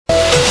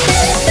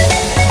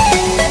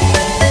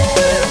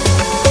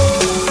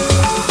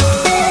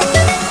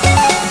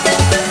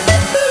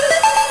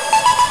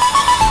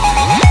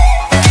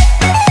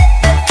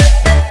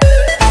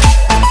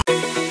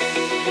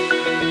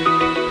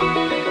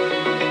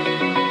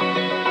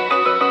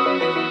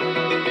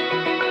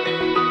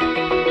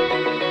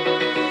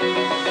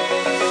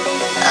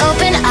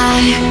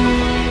eye,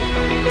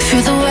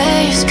 feel the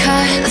waves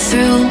cut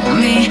through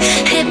me,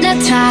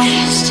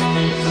 hypnotized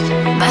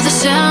by the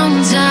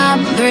sounds I'm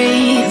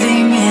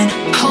breathing in.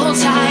 Hold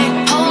tight,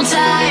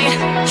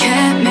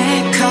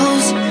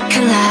 chemicals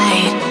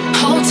collide.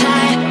 Hold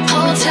tight,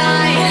 hold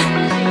tight,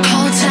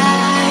 hold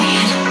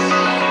tight.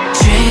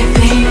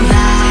 Dripping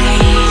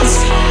lights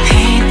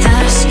paint the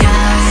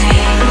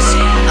skies,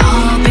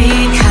 all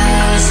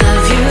because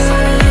of you.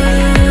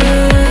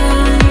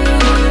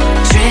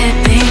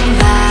 Dripping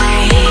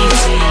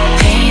lights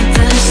paint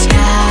the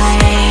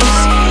skies,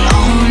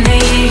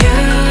 only you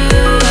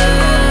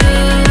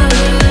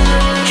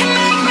can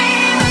make me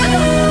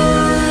move.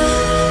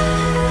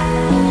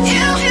 You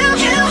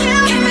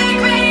can make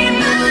me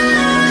move.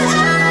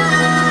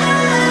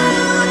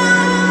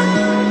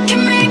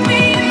 Can make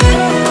me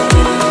move.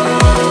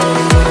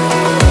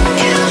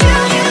 You can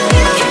make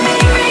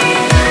me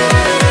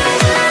move.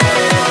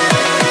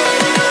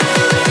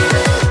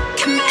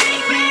 Can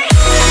make me.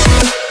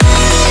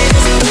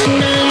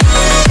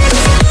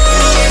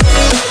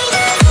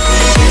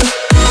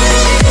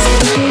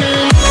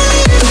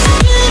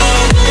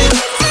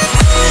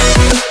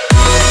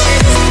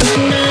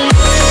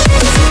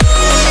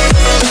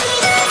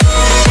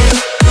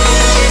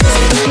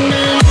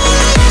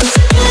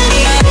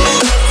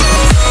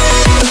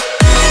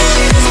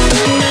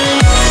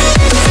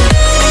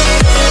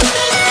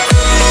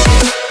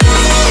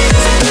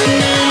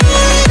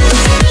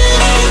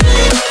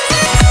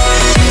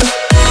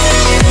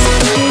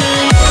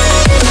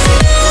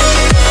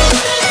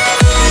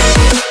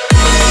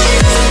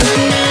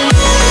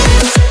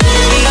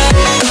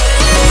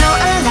 So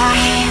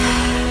alive,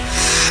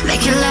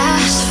 make it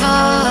last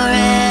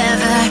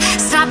forever.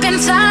 Stop in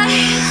time,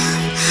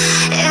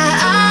 yeah,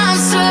 I'm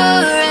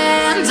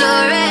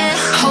surrendering.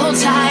 Hold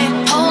tight,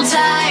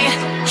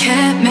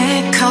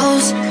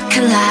 chemicals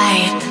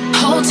collide.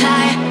 Hold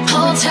tight,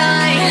 hold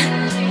tight,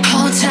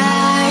 hold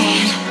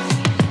tight.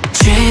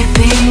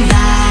 Dripping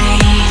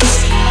lights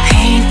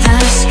paint the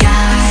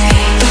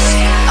skies,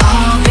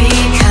 all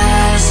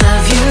because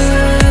of you.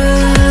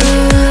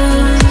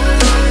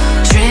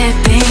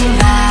 Dripping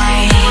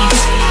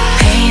lights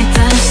paint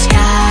the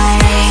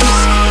skies,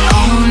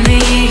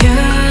 only you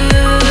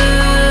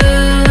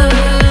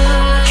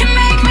can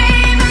make me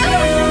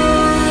move.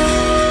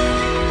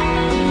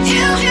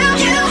 You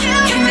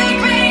can make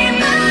me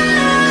move.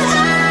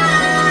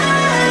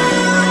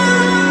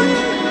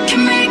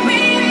 Can make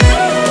me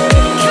move.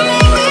 Can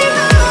make me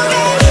move.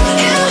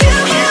 You can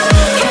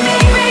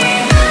make me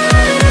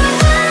move.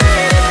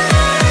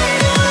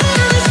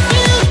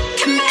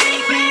 Can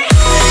make me.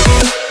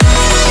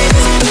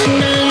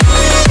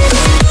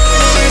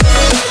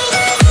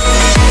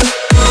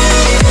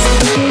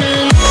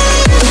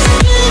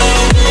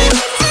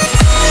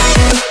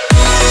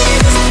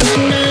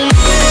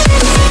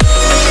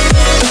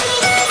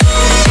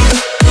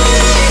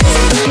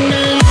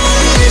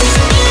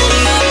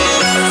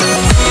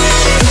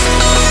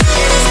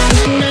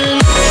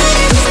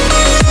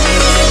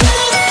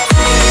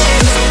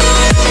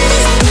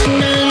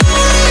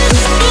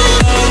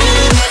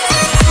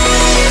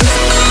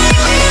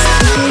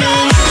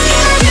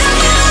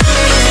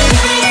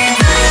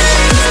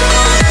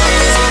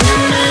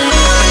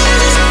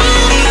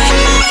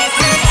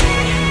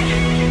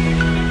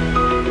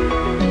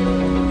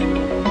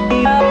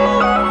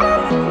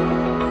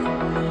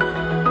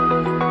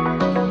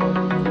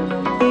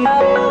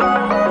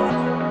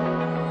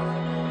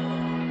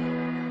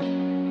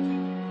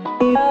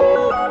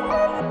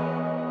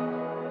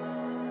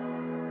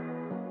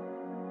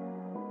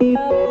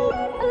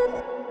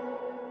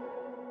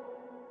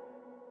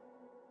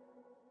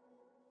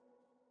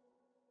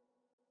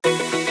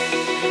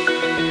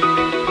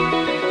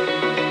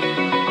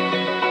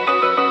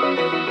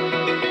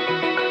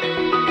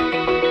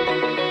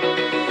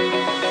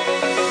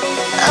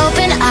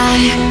 Open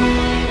eye,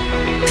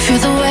 feel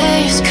the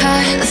waves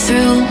cut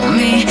through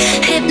me,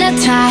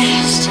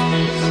 hypnotized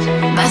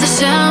by the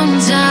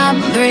sounds I'm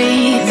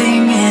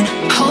breathing in.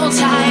 Hold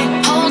tight,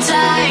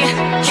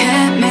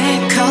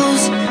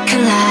 chemicals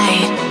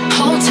collide.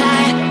 Hold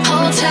tight,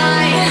 hold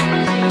tight,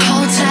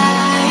 hold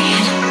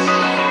tight.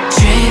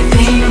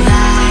 Dripping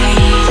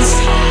lights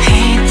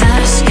paint the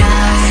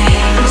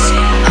skies,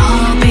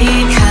 all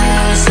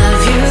because of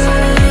you.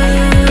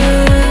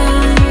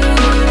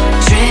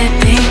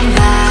 Dripping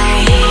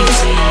lights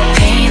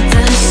paint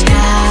the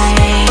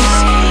skies,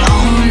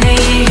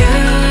 only you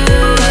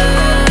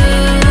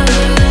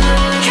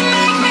can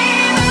make me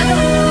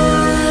move.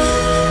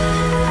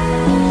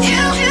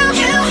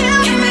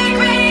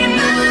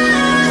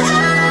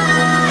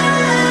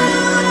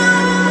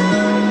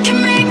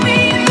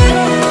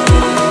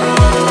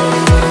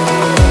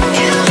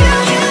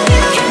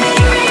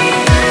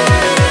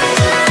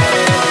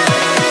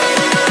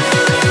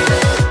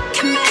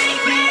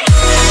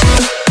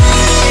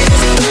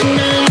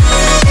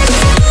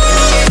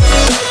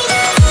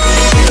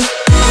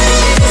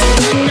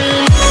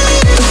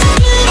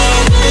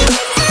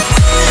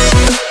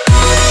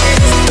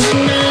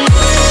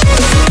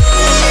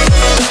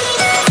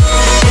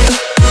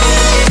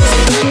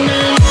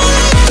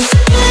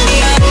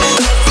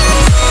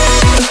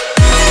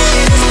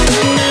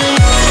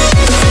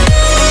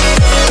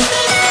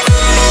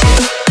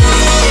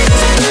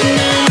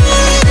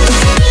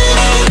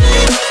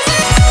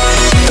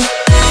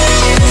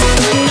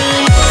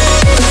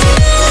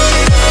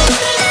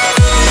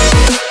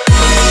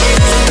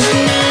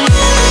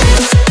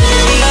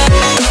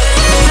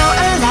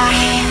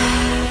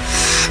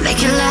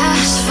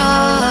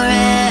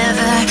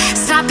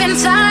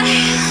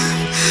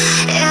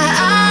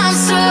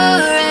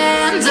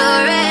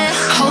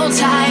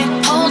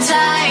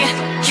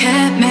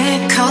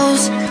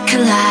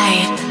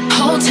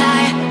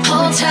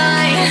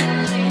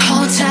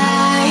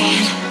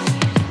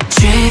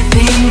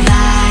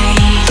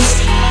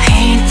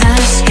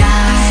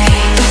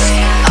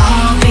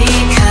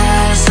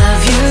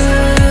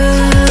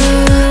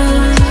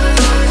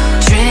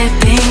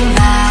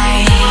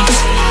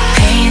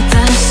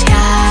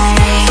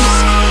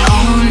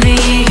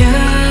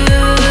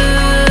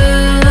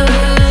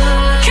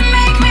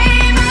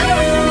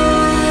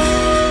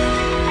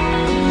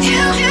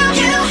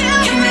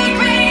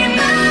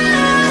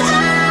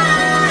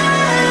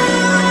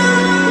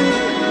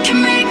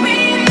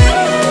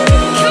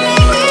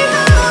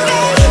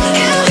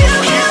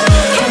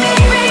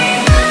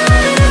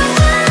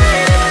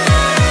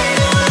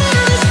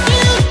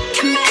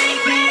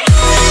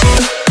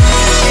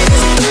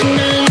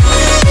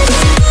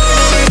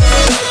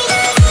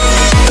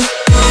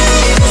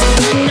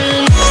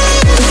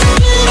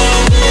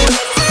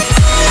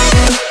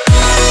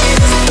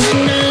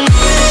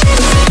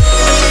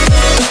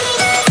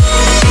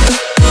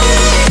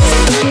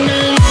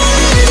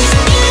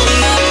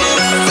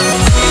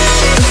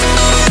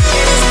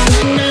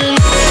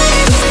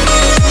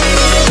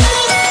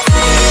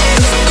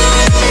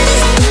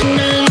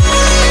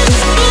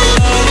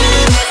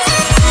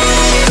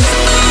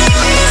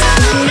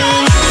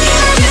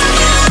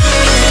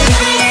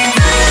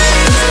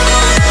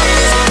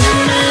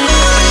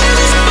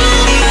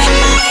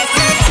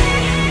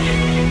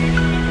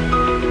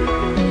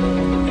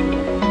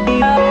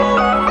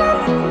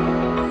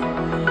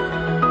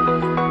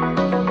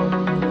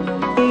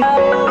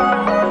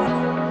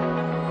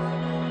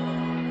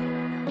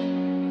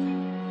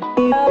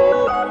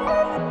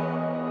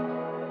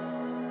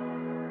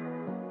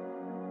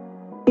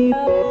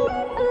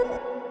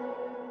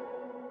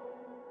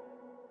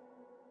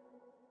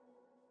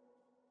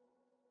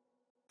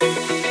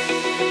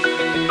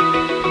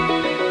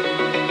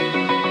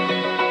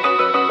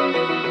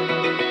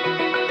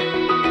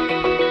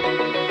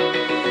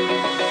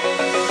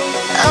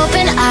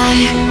 I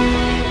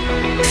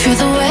feel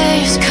the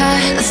waves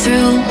cut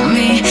through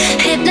me,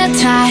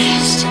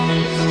 hypnotized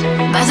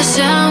by the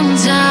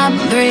sounds I'm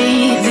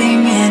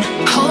breathing in.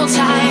 Hold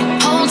tight,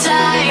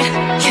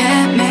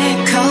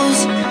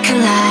 chemicals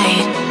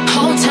collide.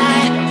 Hold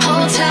tight,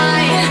 hold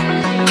tight,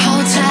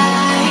 hold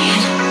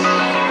tight.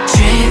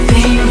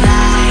 Dripping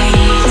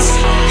lights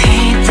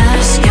paint the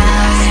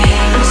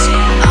skies,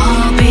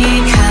 all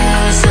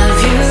because of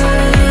you.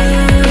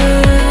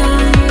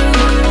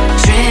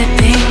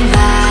 Dripping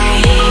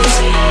lights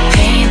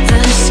paint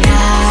the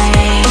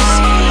skies,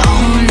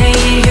 only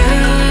you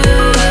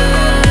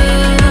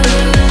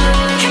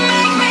can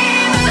make me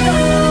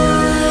move.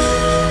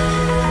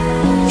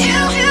 You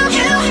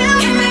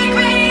can make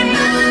me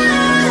move.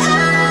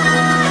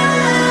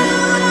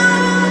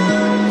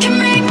 Can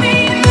make me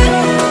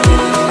move.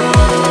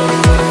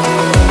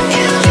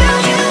 You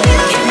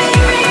can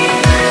make me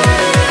move.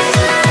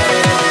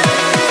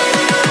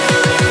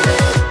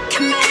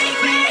 Can make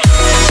me.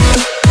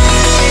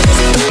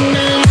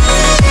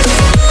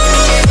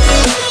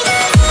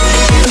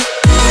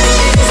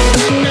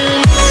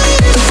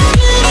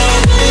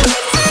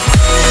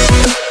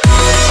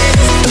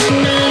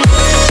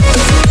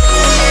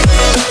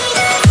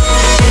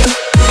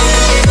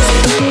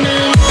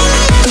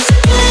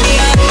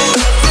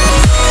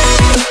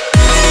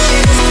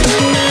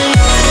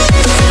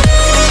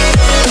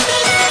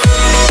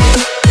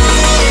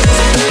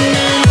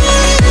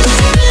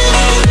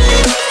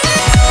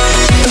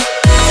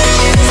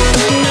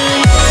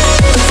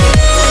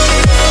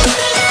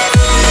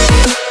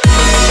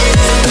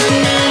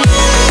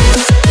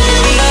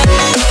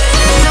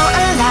 So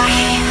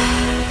alive,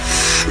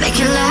 make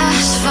it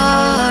last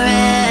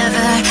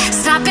forever.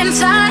 Stop in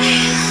time,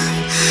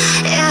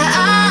 yeah,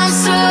 I'm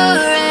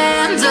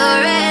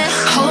surrendering.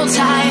 Hold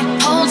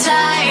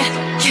tight,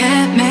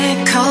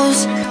 chemicals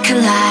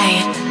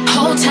collide.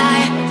 Hold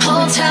tight,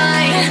 hold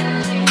tight,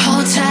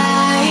 hold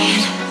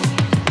tight.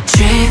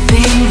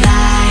 Dripping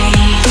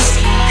lights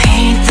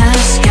paint the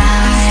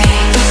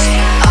skies,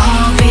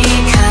 all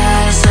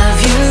because of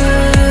you.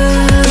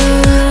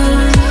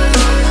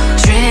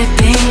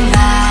 Dripping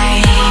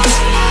lights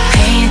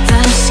paint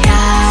the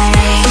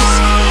skies,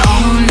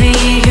 only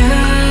you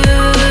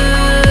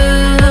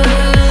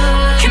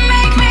can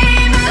make me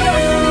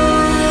move.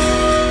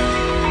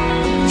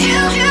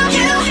 You can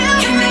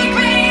make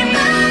me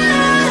move.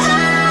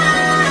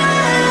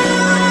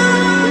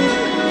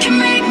 Can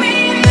make me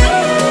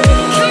move.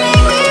 Can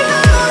make me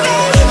move.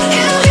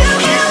 You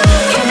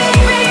can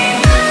make me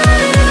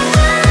move.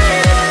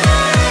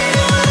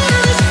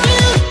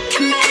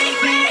 Can make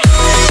me.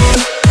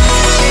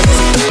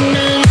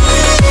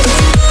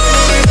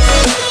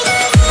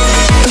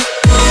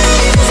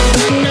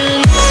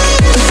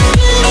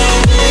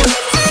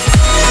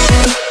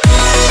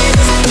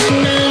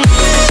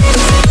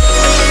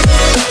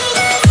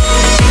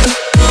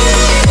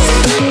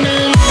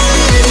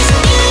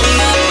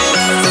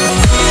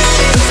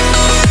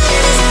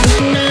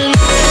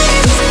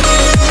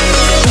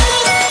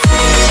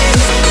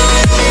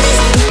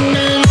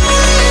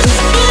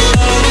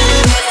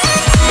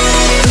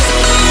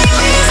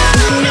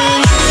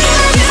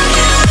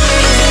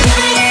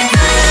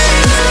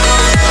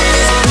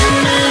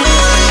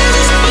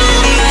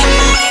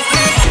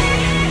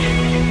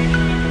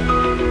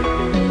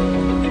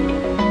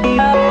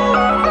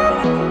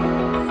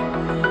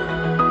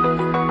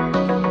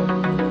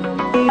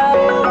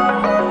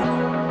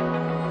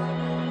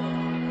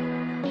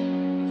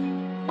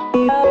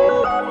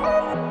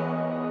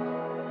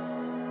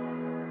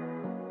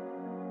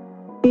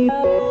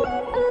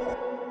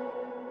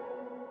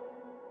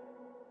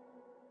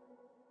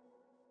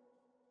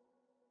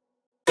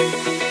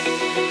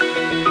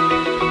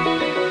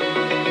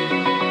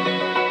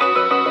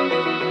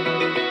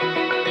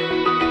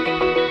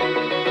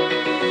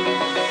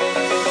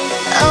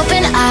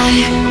 Open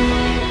eye,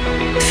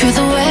 feel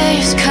the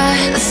waves cut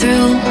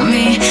through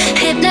me,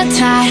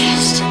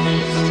 hypnotized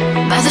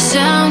by the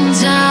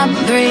sounds I'm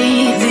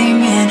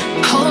breathing in.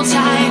 Hold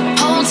tight,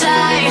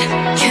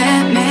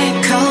 can't